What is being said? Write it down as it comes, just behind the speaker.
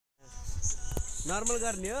Normal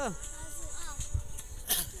गर्ने हो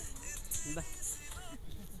ल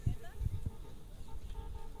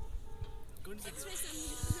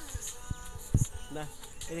ल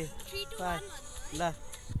ए 5 ल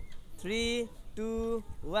 3 2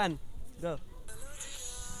 1 go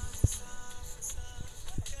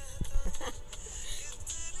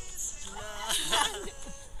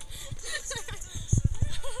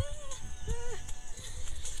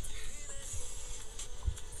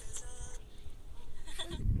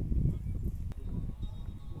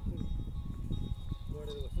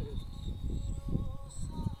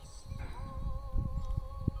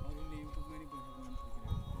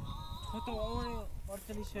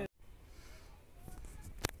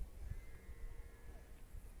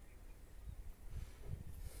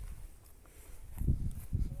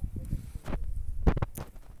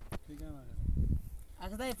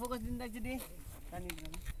Aakasha focus din dag jadi kan ini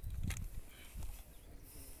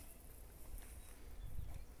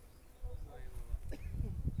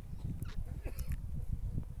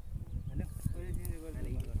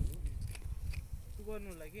तू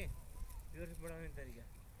गर्नु लागि यो बढाउने तरिका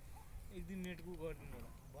एक दिन नेट को गर्नु होला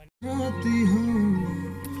राती हो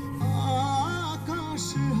आकाश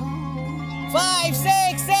हो 5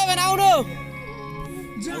 6 7 आउनु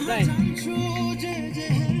जहाँ जान्छु जे जे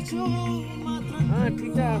हेर्छु मात्र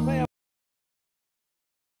ठीक छ खै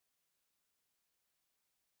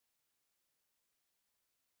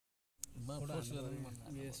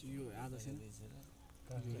यस यो आधा सेन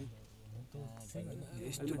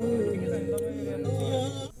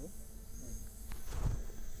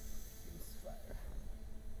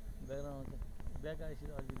ब्याक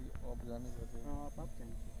आइसक्यो अलरेडी अफ जाने गर्छ पाप छैन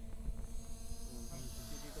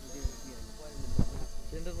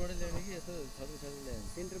सेन्टरबाट ल्याउने कि यस्तो छल्के छल्के ल्याउने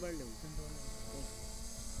सेन्टरबाट ल्याउँ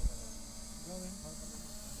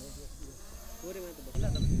कोरेमा त बस्ला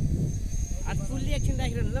त आज फुल्ली एकछिन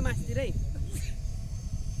राखिरहनु ल मासतिरै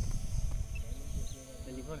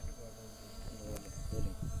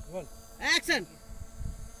बोल एक्सन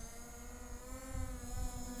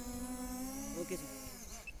ओके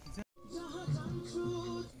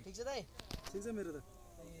ठीक छ दाइ ठीक छ मेरो त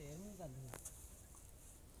हेर्नु जान्दैन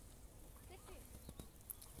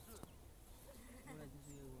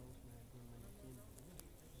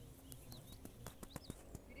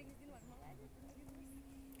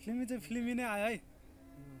फिल्मी चाहिँ फिल्मी नै आयो है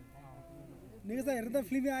निकै त हेर्दा त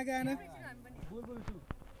फिल्मी आएको आएन बोल बोल छु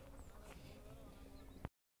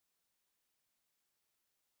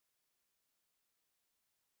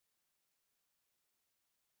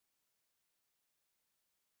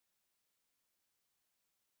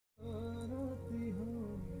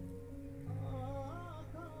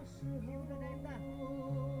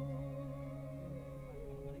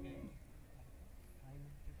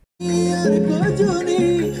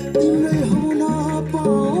तिम्रै हुन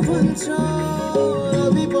पाऊँ भन्छ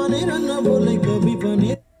अभी पनि र नबोले कभी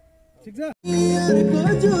पनि ठीक छ यारको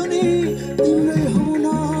जोनी तिम्रै हुन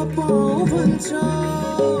पाऊँ भन्छ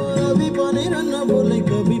अभी पनि र नबोले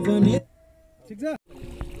कभी पनि ठीक छ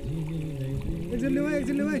एकछिन ले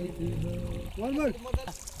भाइ वन मोर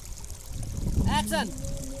एक्सन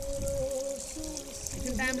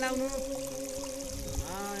एकछिन टाइम लाउनु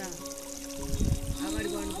अगाडि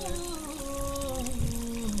बढ्नु पर्यो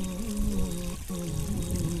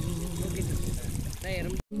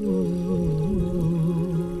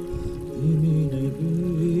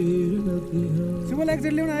सुबह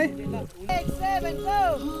एक्जेक्ट ल्याउन है 6 7 गो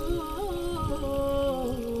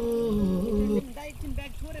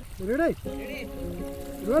रेडी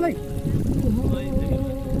रोलिङ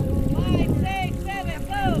 5 6 7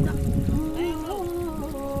 गो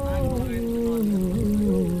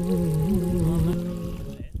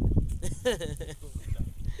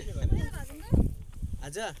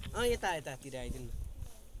आज यतातिर आइदिनु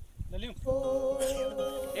ल लिऊ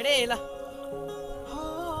रेडी ल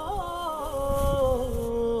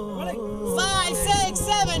 5 6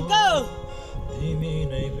 7 गो तिमी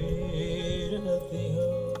नै बेरती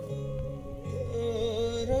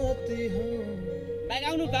हो ब्याग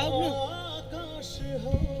आउनु आकाश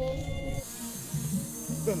हो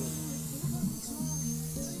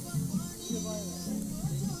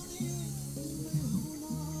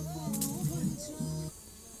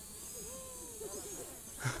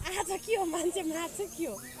आज के हो मान्छे मार्छ के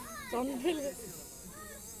हो चन्द्रले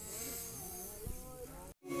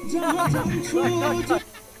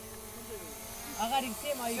अगाडि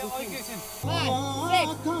सेम आइको 5 6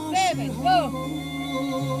 7 गो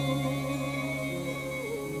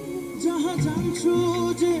जहाँ जान्छु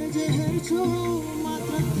जे जे हेर्छु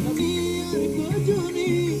मात्र तिमीहरूको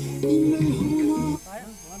जोनी तिम्रै हुन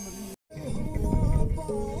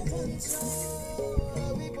एउटा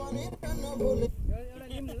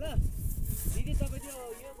लिनु ल दिदी तपाईँ त्यो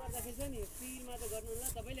यो गर्दाखेरि चाहिँ नि पिरमा त गर्नु ल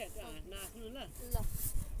तपाईँले त्यो हाँस्न हाँस्नु ल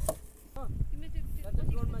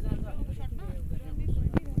रोडमा जान्छ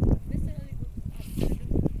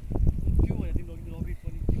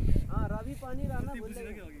रवि पनि रहन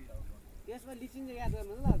त्यसमा लिचिङ चाहिँ याद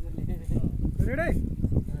गर्नु ल हजुरले रेडी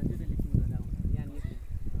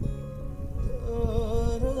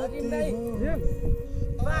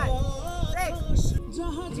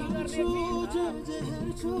जहाँ जान्छु जे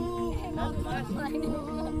हेर्छु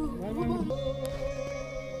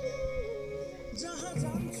जहाँ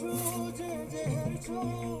जान्छु जे हेर्छु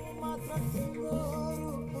मात्र तिम्रो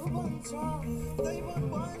रूप बन्छ दैव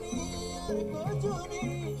पनि अर्को जुनी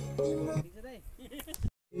तिम्रो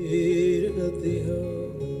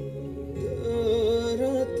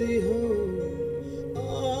रति हो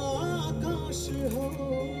आकाश हो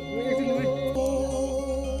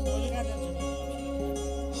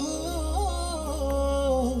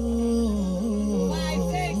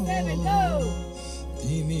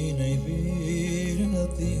तिमी नै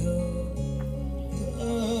बिरती हो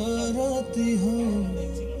रति हो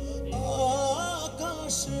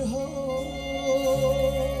आकाश हो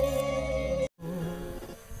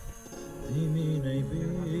तिमी नै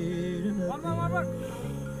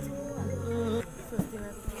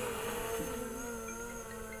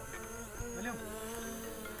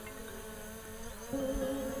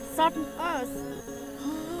Shot us.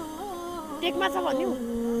 Take my someone new.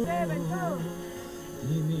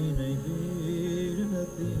 तिमी नै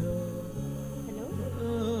बिरती हो Hello.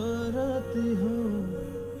 रति हो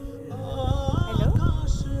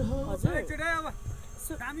आकाश हो Hazur.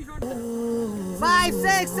 5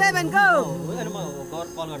 6 7 go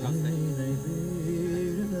तिमी नै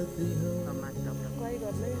बिरती हो Koi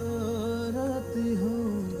garne. रति हो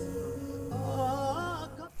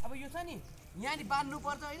अब यो छ नि यहाँनिर बान्नु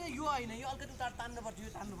पर्छ होइन यो होइन यो अलिकति उता तान्नु पर्छ यो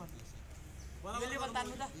तान्नु पर्छ यो लेभल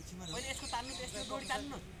तान्नु त अहिले यसको तान्नु त यस्तो डोरी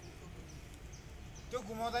तान्नु त्यो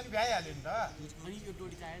घुमाउँदा नि भ्याइहाल्यो नि त अनि यो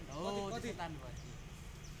डोरी चाहियो नि त हो त्यसको तान्नु पर्छ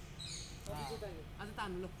अझ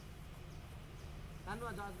तान्नु ल तान्नु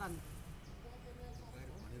अझ तान्नु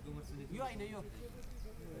यो होइन यो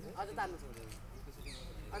अझ तान्नु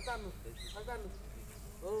अझ तान्नु अझ तान्नु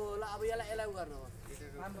हो ल अब यसलाई उ गर्नु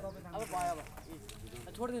अब भयो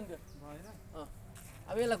अब छोडिदिनु त्यो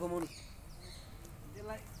अब यसलाई घुमाउनु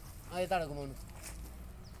यताबाट घुमाउनु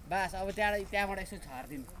बास अब त्यहाँबाट यसो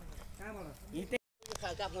छारिदिनु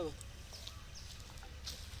काप्लोमा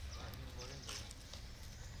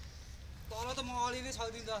तल त म अडिनै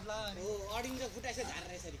सक्दिनँ जसला हो अडिन्छ खुट्टा यसो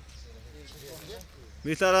झारेर यसरी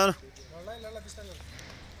बिस्तारै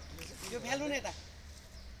यो फ्याल्नु नि यता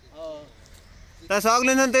त्यहाँ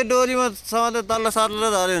सक्लिन्छ नि त्यो डोरीमा समातेर तल्लो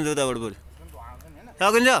सर्लेर झरे हुन्छ उताबाट बरु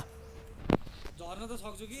सकिन्छ झर्न त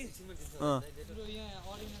सक्छु कि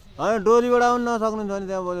होइन डोरीबाट आउनु नसक्नुहुन्छ भने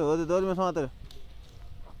त्यहाँ बरु हो त्यो डोरीमा समातेर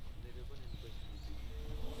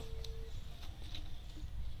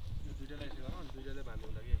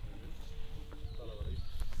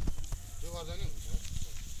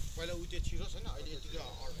पहिला उ त्यो छिरो छैन अहिले यतिकै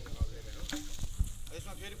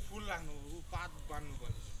यसमा फेरि फुल राख्नु उ पात बान्नु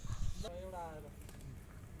पर्छ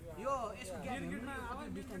यो यसको गेटमा अब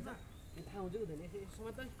डिस्टेन्स छ थाहा हुन्छ हुँदैन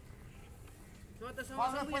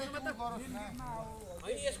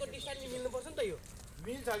होइन यसको डिस्टेन्स नि मिल्नुपर्छ नि त यो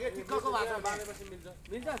मिल्छ के ठिक्कको भाषा बाँधेपछि मिल्छ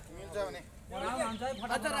मिल्छ मिल्छ भने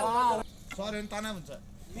हजुर सर होइन तनाव हुन्छ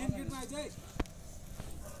मेन गेटमा चाहिँ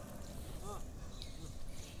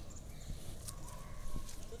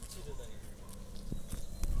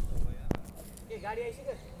के गाडी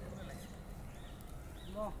आइसक्यो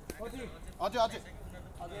ल कति अझै अझै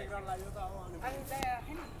अझै एक राउन्ड लाग्यो त अब अनि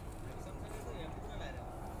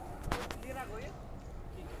लिएर गयो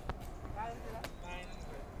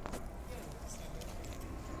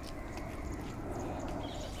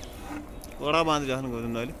कडा बाँधिराख्नु गयो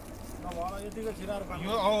नि अहिले यतिको छिराहरू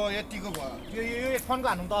यो यतिको भयो यो एक फोनको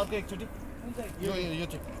हान्नु त अर्को एकचोटि यो यो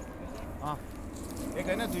चाहिँ एक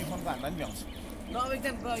होइन दुई फोनको हान्दा नि भ्याउँछ ल अब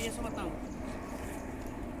एकजना यसमा त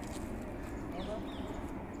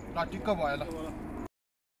ल टिक्क भयो ल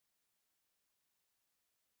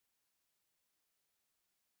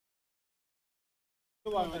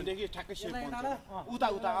देखि ठ्याक्कै सेप हुन्छ उता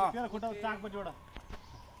उता खुट्टा चाकपट्टि एउटा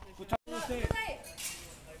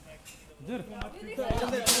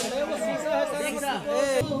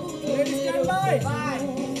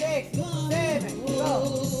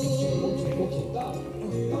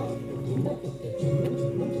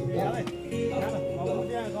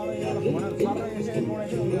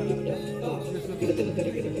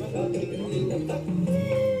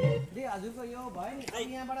हजुरको यो भयो नि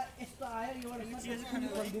यहाँबाट एउटा यस्तो आयो यो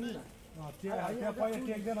एउटा त्यहाँ पहिला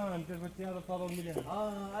टेक्दैन अनि त्यसपछि त्यहाँ त तल मिलेन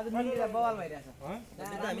आज मिलेर बवाल भइरहेछ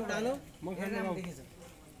हामी तानो म खाने देखेछु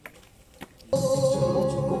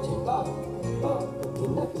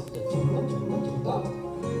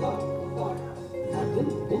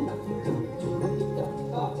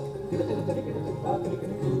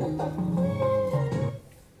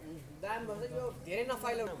दाम भन्छ यो धेरै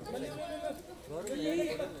नफाइलो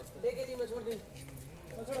डेकेजीमा छोड्दिनु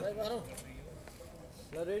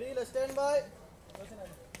ल रेडी ल स्ट्यान्ड बाई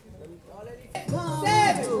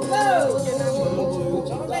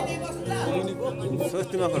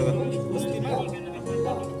स्वस्तिमा खड्का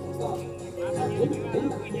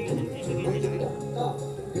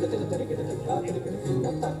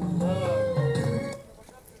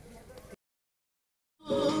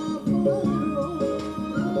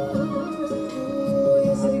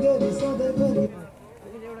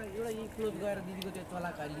एउटा यी क्लोज गएर दिदीको त्यो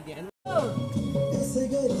चलाक लिइदिएर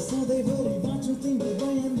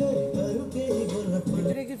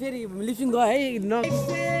फेरि लिप्सिङ गयो है न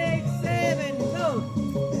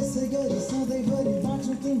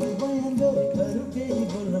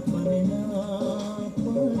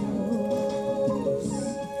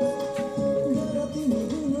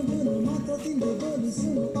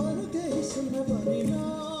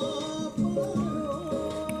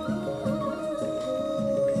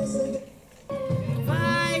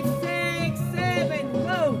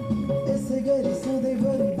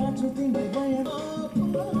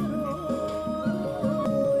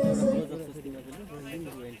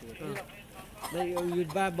यो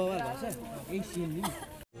बवाल भएछ एकछिन नि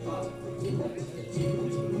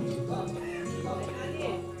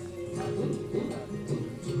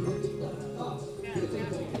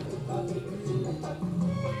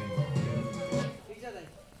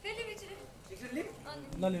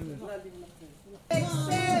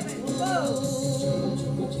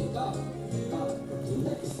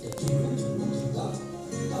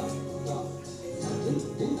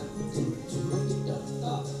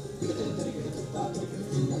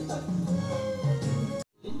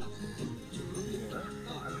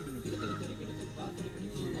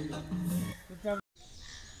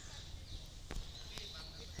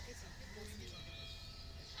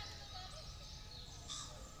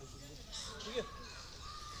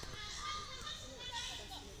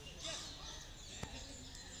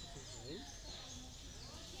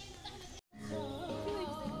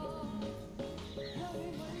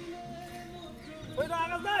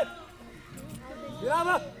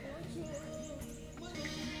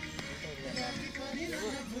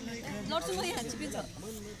लड्छु म यहाँ चिपिन्छ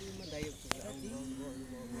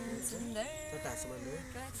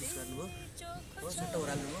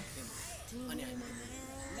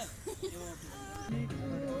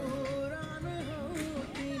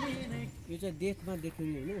यो चाहिँ डेथमा देख्ने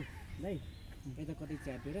होइन है यता कतै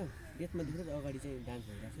च्यापेर डेथमा देखेर अगाडि चाहिँ डान्स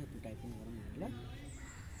भइरहेको छ त्यो टाइप पनि गरौँ ल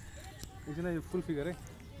एकजना यो फुल फिगर है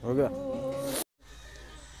हो क्या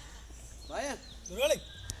भयो रोलिङ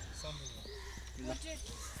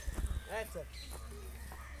एक्सन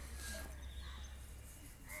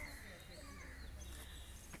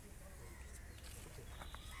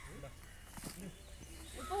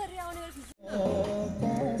पोखरी आउने बेला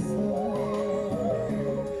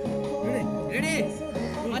रेडी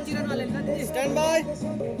अचिरन वाले ल दिदी स्ट्यान्ड बाई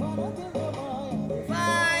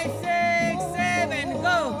 5 6 7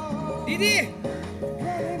 गो दिदी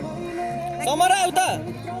समरा उता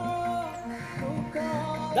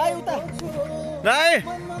दाइ उता राई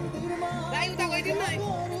दाइ उता गइदिनु न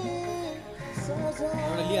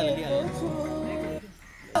एउटा लिहाल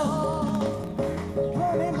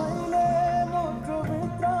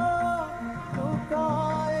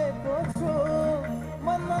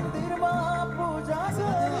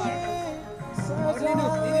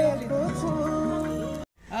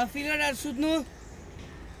फिगर सुत्नु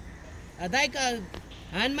दाइक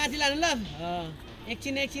हान माथि लानु ल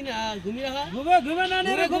एकछिन घुमिरह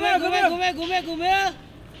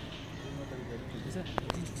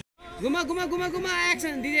घुमा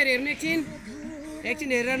एक्सन दिदीहरू हेर्नु एकछिन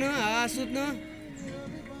हेरेर सुत्नु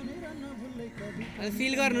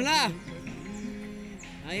फिल गर्नु ल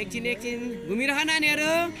एकछिन घुमिरह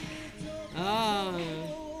नानीहरू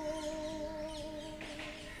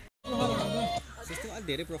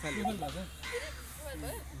धेरै प्रोफाइल दिदी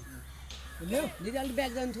अलिक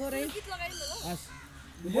ब्याग जानु थोरै हस्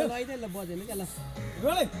लगाइदिए ल बजेन क्या ल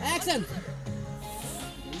एक्सन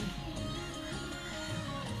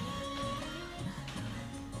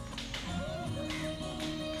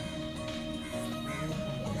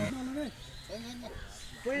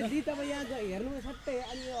पहिले दि तपाईँ यहाँ हेर्नु सट्टै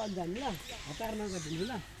अनि यो अझ जानु ल हतार नगरिदिनु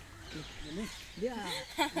ल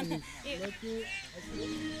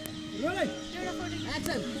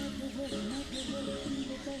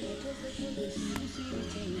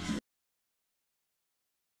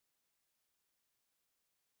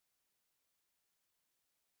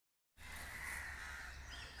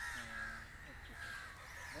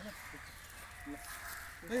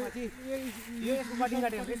यो यसको कटिङ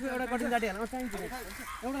काटिहाल्नु यसको एउटा कटिङ काटिहाल्नु चाहिन्छ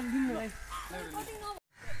एउटा लिनुलाई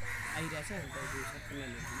आइरहेछ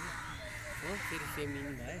हो फेरि सेम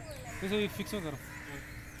लिनु भयो त्यसो फिक्स गरौँ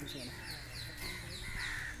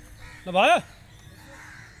ल भयो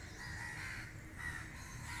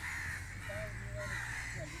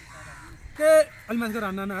के अलि माथि गरेर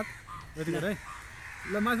हान्न हात यति गरेँ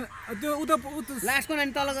ल माथि त्यो उता लास्टको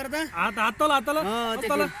नानी तल गर त हात हात तल हात तल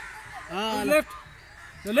तल लेफ्ट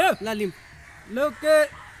ले ल लिम ल के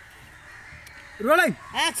रोलिङ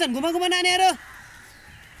एक्सन घुमा घुमा नानीहरू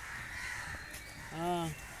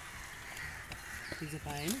ठिक छ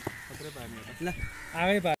पाएँ हैन खतरै पाएँ ल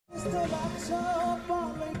आगै पाएँ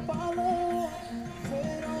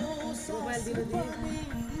मोबाइल दिनु दि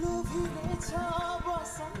कभी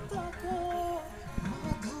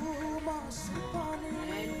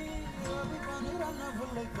पनि रन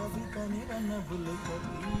भुलै कभी पनि रन भुलै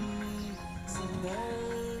कभी